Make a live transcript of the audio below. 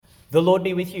The Lord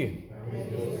be with you.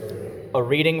 A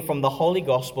reading from the Holy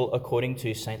Gospel according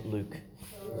to St. Luke.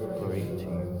 Glory to you,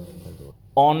 O Lord.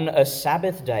 On a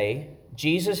Sabbath day,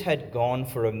 Jesus had gone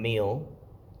for a meal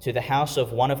to the house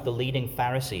of one of the leading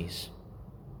Pharisees,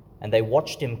 and they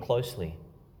watched him closely.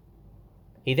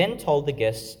 He then told the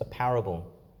guests a parable,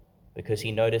 because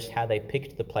he noticed how they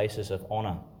picked the places of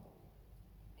honor.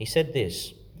 He said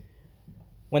this: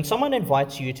 "When someone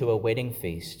invites you to a wedding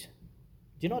feast,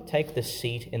 do not take the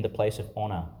seat in the place of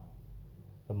honor.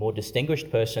 A more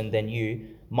distinguished person than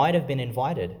you might have been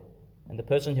invited, and the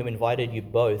person who invited you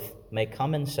both may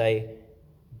come and say,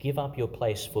 'Give up your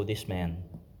place for this man.'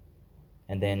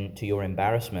 And then, to your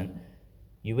embarrassment,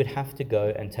 you would have to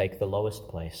go and take the lowest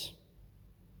place.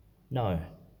 No,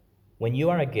 when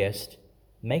you are a guest,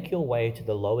 make your way to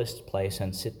the lowest place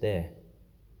and sit there,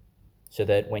 so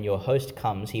that when your host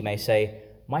comes, he may say,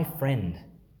 'My friend,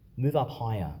 move up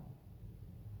higher.'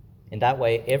 In that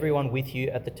way, everyone with you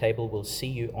at the table will see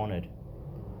you honored.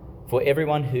 For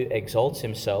everyone who exalts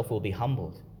himself will be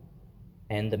humbled,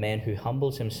 and the man who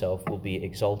humbles himself will be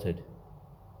exalted."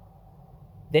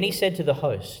 Then he said to the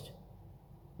host,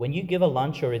 "When you give a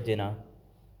lunch or a dinner,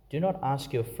 do not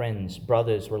ask your friends,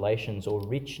 brothers, relations, or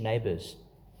rich neighbors,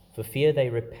 for fear they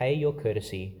repay your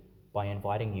courtesy by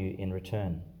inviting you in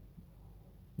return.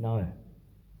 No,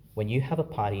 when you have a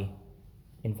party,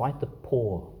 invite the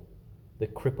poor, the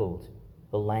crippled,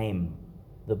 the lame,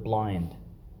 the blind,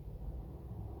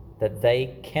 that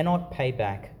they cannot pay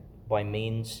back by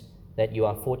means that you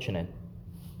are fortunate,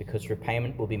 because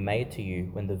repayment will be made to you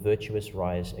when the virtuous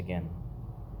rise again."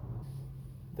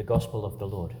 The Gospel of the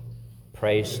Lord.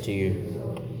 Praise to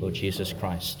you, Lord Jesus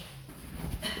Christ.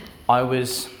 I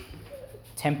was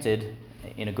tempted,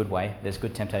 in a good way, there's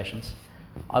good temptations,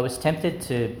 I was tempted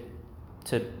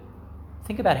to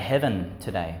think about heaven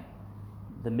today,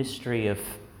 the mystery of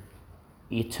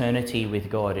eternity with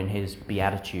God in his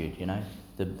beatitude,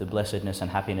 the blessedness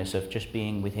and happiness of just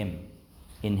being with him,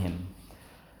 in him.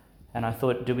 And I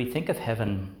thought, do we think of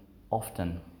heaven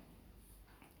often?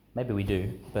 Maybe we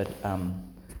do, but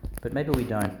maybe we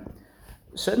don't.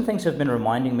 Certain things have been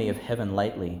reminding me of heaven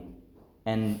lately,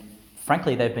 and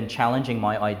frankly, they've been challenging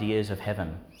my ideas of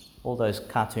heaven. All those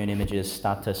cartoon images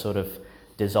start to sort of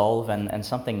dissolve, and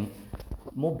something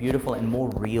more beautiful and more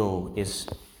real is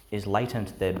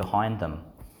latent there behind them.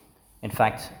 In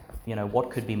fact, what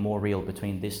could be more real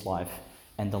between this life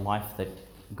and the life that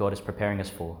God is preparing us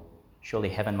for? Surely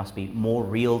heaven must be more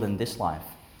real than this life,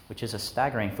 which is a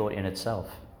staggering thought in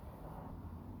itself.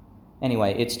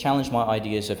 Anyway, it's challenged my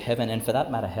ideas of heaven, and for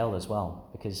that matter, hell as well,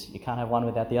 because you can't have one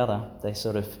without the other.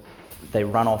 They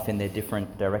run off in their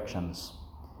different directions.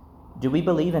 Do we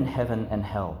believe in heaven and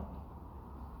hell?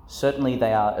 Certainly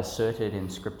they are asserted in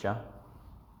Scripture,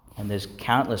 and there's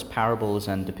countless parables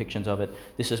and depictions of it.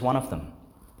 This is one of them.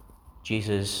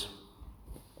 Jesus,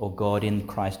 or God in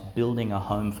Christ, building a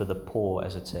home for the poor,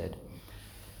 as it said,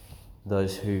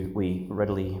 those who we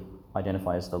readily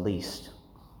identify as the least.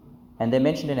 And they're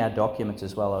mentioned in our documents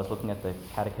as well. I was looking at the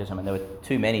catechism, and there were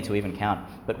too many to even count,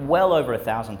 but well over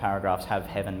 1,000 paragraphs have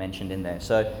heaven mentioned in there.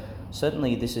 So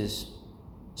certainly this is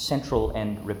central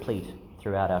and replete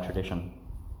throughout our tradition.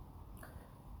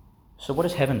 So what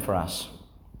is heaven for us?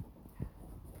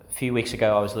 A few weeks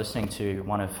ago, I was listening to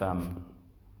one of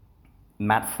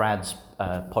Matt Fradd's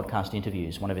podcast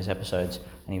interviews, one of his episodes,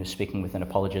 and he was speaking with an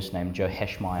apologist named Joe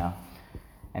Heschmeyer.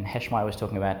 And Heschmeyer was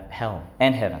talking about hell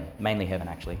and heaven, mainly heaven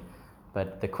actually.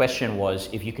 But the question was,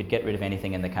 if you could get rid of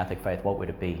anything in the Catholic faith, what would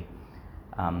it be?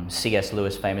 C.S.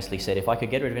 Lewis famously said, "If I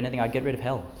could get rid of anything, I'd get rid of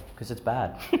hell, because it's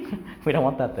bad." We don't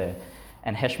want that there.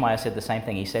 And Heschmeyer said the same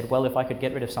thing. He said, "Well, if I could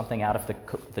get rid of something out of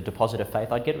the deposit of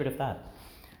faith, I'd get rid of that."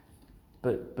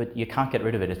 But you can't get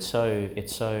rid of it. It's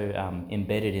so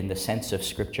embedded in the sense of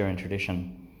Scripture and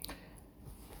tradition.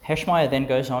 Heschmeyer then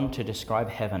goes on to describe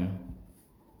heaven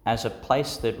as a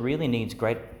place that really needs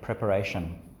great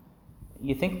preparation.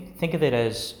 You think of it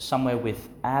as somewhere with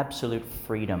absolute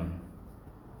freedom.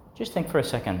 Just think for a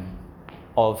second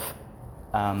of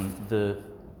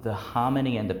the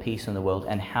harmony and the peace in the world,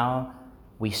 and how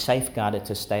we safeguard it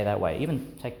to stay that way.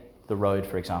 Even take the road,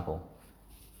 for example.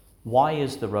 Why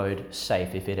is the road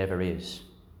safe, if it ever is?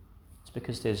 It's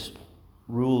because there's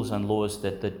rules and laws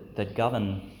that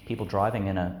govern people driving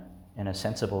in a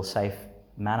sensible, safe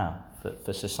manner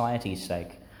for society's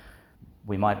sake.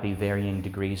 We might be varying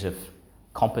degrees of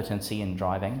competency in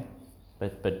driving,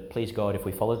 but please God, if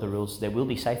we follow the rules, there will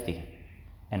be safety,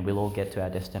 and we'll all get to our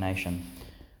destination.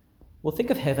 Well, think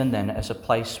of heaven then as a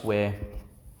place where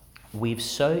we've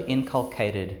so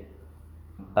inculcated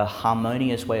a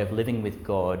harmonious way of living with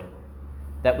God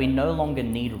that we no longer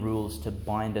need rules to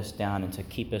bind us down and to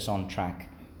keep us on track.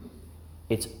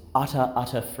 It's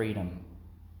utter freedom.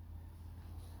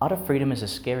 Utter freedom is a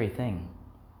scary thing.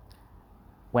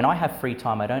 When I have free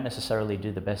time, I don't necessarily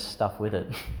do the best stuff with it.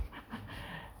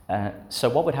 So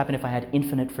what would happen if I had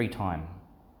infinite free time?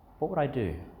 What would I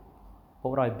do?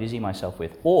 What would I busy myself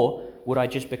with? Or would I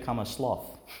just become a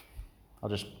sloth? I'll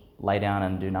just lay down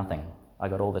and do nothing. I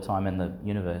got all the time in the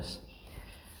universe.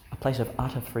 A place of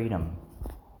utter freedom.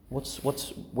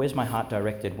 Where's my heart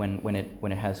directed when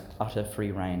it has utter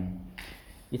free reign?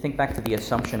 You think back to the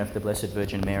Assumption of the Blessed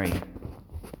Virgin Mary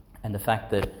and the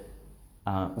fact that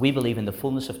we believe in the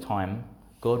fullness of time,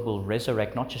 God will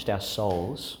resurrect not just our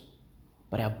souls,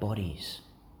 but our bodies.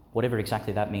 Whatever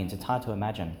exactly that means, it's hard to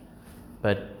imagine.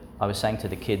 But I was saying to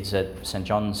the kids at St.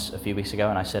 John's a few weeks ago,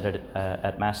 and I said it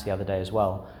at Mass the other day as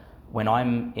well, when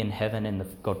I'm in heaven,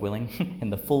 God willing, in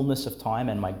the fullness of time,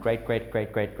 and my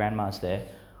great-great-great-great-grandma's there,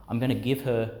 I'm going to give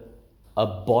her a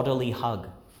bodily hug,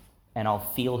 and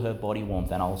I'll feel her body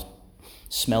warmth, and I'll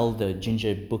smell the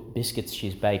ginger biscuits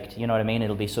she's baked. You know what I mean?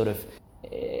 It'll be sort of,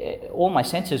 all my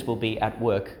senses will be at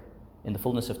work in the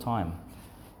fullness of time.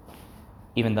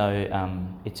 Even though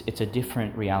it's a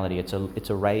different reality, it's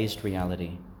a raised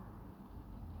reality.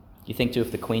 You think too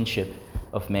of the queenship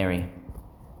of Mary.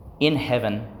 In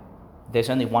heaven, there's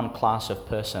only one class of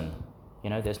person. You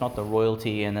know, there's not the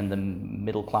royalty and then the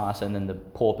middle class and then the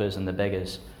paupers and the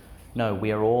beggars. No,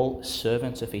 we are all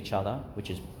servants of each other,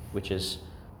 which is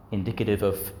indicative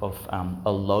of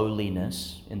a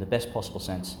lowliness in the best possible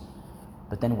sense.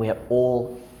 But then we are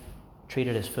all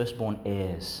treated as firstborn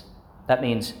heirs. That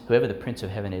means whoever the Prince of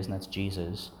Heaven is, and that's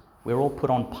Jesus, we're all put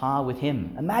on par with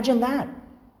him. Imagine that.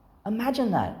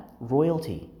 Imagine that.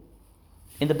 Royalty.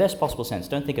 In the best possible sense.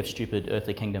 Don't think of stupid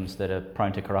earthly kingdoms that are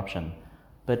prone to corruption.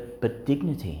 But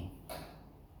dignity.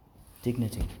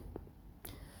 Dignity.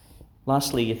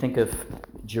 Lastly, you think of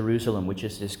Jerusalem, which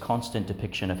is this constant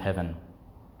depiction of heaven.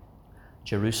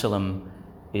 Jerusalem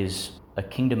is a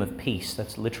kingdom of peace.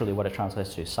 That's literally what it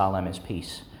translates to. Salem is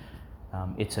peace.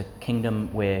 It's a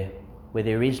kingdom where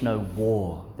there is no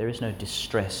war, there is no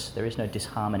distress, there is no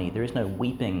disharmony, there is no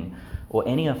weeping or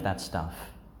any of that stuff.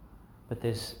 But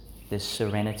there's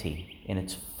serenity in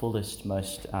its fullest,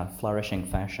 most flourishing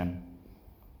fashion.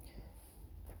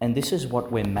 And this is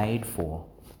what we're made for.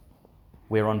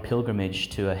 We're on pilgrimage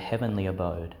to a heavenly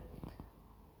abode.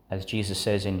 As Jesus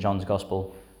says in John's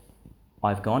Gospel,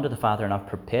 I've gone to the Father and I've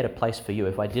prepared a place for you.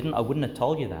 If I didn't, I wouldn't have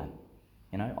told you that.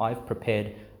 You know, I've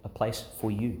prepared a place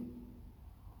for you.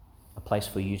 A place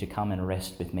for you to come and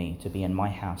rest with me, to be in my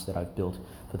house that I've built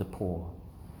for the poor.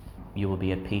 You will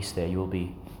be at peace there. You will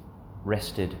be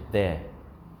rested there.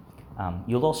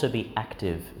 You'll also be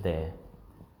active there.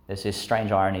 There's this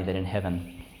strange irony that in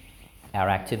heaven, our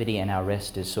activity and our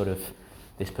rest is sort of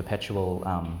this perpetual,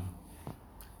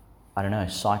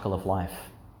 cycle of life.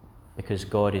 Because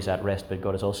God is at rest, but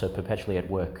God is also perpetually at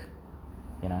work.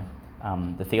 You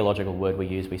know, the theological word we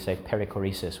use, we say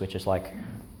perichoresis, which is like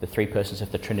the three persons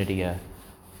of the Trinity are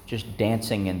just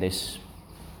dancing in this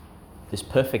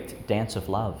perfect dance of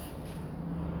love.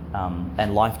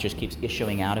 And life just keeps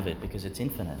issuing out of it because it's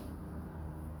infinite.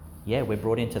 Yeah, we're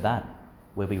brought into that,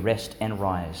 where we rest and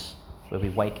rise, where we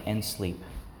wake and sleep,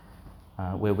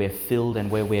 where we're filled and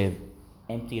where we're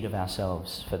emptied of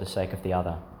ourselves for the sake of the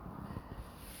other.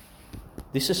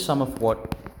 This is some of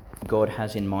what God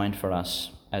has in mind for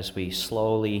us as we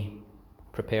slowly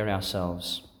prepare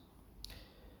ourselves.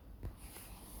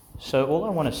 So all I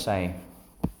want to say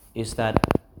is that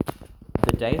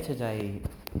the day-to-day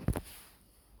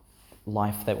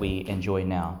life that we enjoy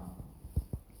now,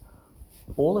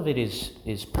 all of it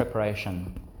is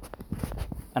preparation.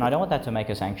 And I don't want that to make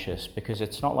us anxious, because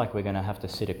it's not like we're going to have to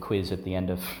sit a quiz at the end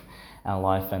of our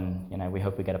life and, we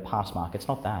hope we get a pass mark. It's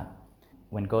not that.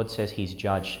 When God says he's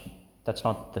judge, that's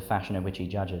not the fashion in which he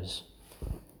judges.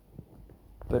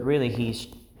 But really he's,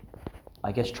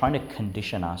 trying to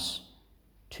condition us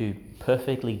to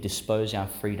perfectly dispose our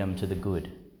freedom to the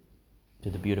good, to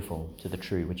the beautiful, to the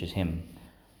true, which is him,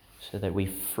 so that we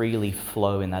freely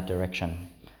flow in that direction.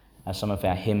 As some of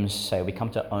our hymns say, we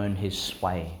come to own his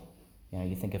sway.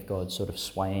 You think of God sort of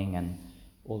swaying, and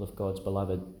all of God's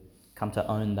beloved come to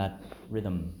own that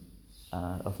rhythm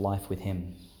of life with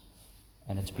him.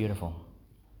 And it's beautiful.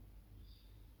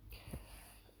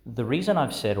 The reason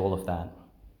I've said all of that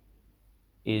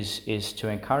is to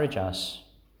encourage us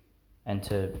and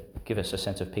to give us a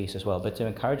sense of peace as well, but to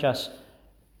encourage us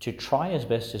to try as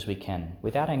best as we can,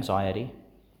 without anxiety,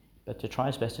 but to try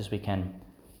as best as we can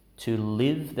to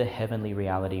live the heavenly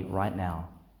reality right now.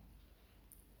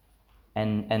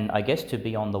 And to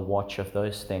be on the watch of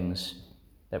those things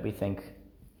that we think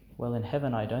Well, in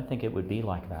heaven, I don't think it would be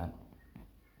like that.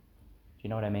 Do you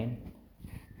know what I mean?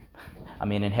 I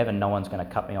mean, in heaven, no one's going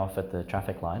to cut me off at the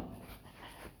traffic light.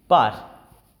 But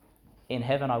in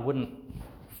heaven, I wouldn't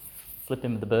flip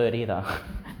him the bird either.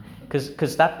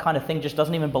 Because that kind of thing just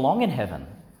doesn't even belong in heaven.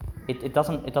 It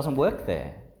doesn't work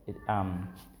there. It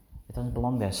doesn't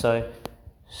belong there. So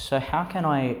how can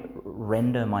I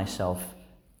render myself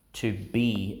to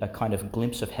be a kind of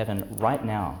glimpse of heaven right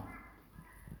now?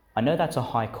 I know that's a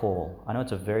high call. I know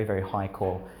it's a very, very high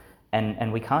call.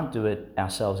 And we can't do it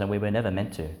ourselves, and we were never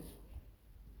meant to.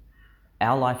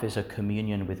 Our life is a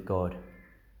communion with God.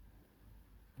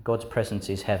 God's presence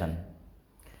is heaven.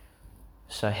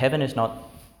 So heaven is not,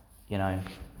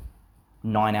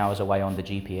 9 hours away on the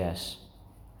GPS.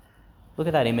 Look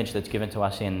at that image that's given to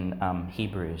us in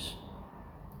Hebrews.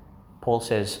 Paul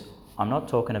says, I'm not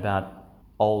talking about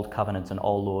old covenants and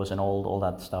old laws and all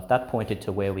that stuff. That pointed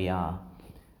to where we are.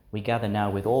 We gather now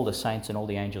with all the saints and all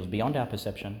the angels beyond our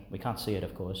perception. We can't see it,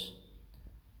 of course.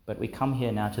 But we come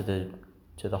here now to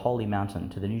the holy mountain,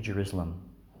 to the New Jerusalem,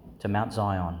 to Mount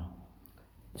Zion,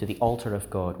 to the altar of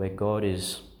God, where God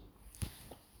is,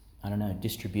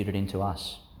 distributed into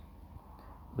us.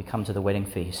 We come to the wedding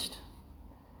feast.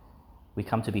 We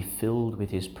come to be filled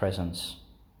with his presence.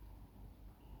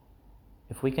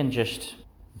 If we can just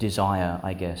desire,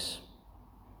 I guess.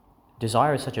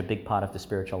 Desire is such a big part of the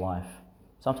spiritual life.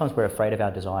 Sometimes we're afraid of our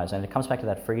desires, and it comes back to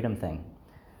that freedom thing.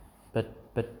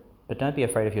 But don't be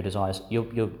afraid of your desires.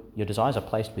 Your desires are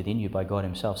placed within you by God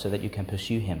himself so that you can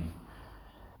pursue him.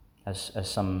 As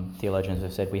some theologians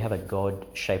have said, we have a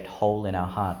God-shaped hole in our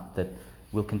heart that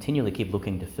we'll continually keep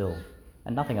looking to fill,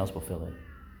 and nothing else will fill it.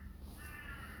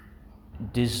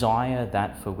 Desire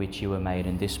that for which you were made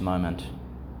in this moment.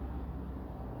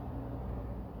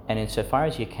 And insofar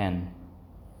as you can,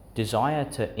 desire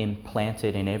to implant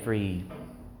it in every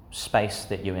space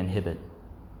that you inhabit,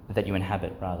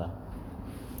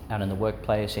 out in the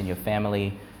workplace, in your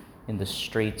family, in the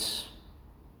streets,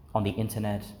 on the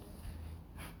internet,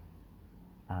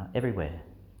 everywhere.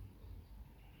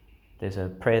 There's a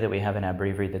prayer that we have in our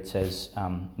breviary that says,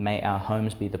 may our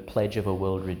homes be the pledge of a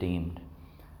world redeemed.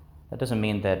 That doesn't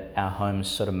mean that our homes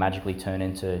sort of magically turn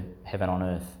into heaven on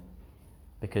earth,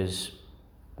 because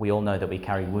we all know that we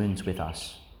carry wounds with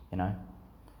us,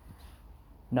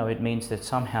 No, it means that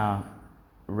somehow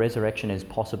resurrection is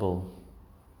possible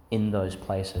in those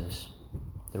places.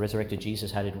 The resurrected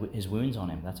Jesus had his wounds on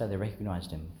him. That's how they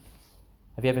recognized him.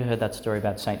 Have you ever heard that story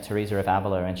about St. Teresa of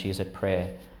Avila, and she is at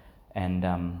prayer, and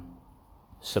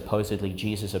supposedly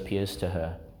Jesus appears to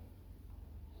her,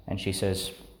 and she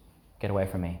says, "Get away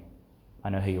from me. I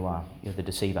know who you are. You're the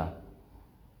deceiver."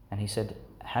 And he said,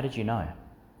 "How did you know?"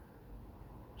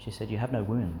 She said, "You have no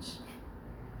wounds.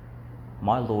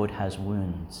 My Lord has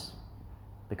wounds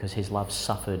because his love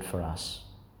suffered for us.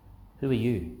 Who are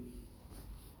you?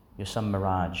 You're some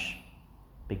mirage.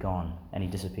 Be gone." And he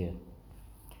disappeared.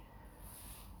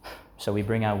 So we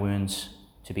bring our wounds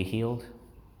to be healed.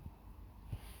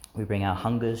 We bring our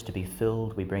hungers to be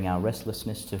filled. We bring our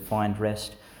restlessness to find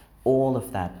rest. All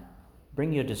of that.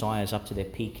 Bring your desires up to their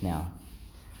peak now,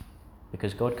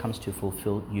 because God comes to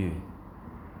fulfill you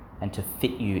and to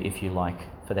fit you, if you like,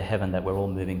 for the heaven that we're all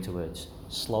moving towards.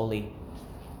 Slowly,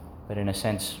 but in a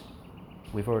sense,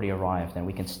 we've already arrived, and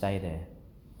we can stay there.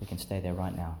 We can stay there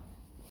right now.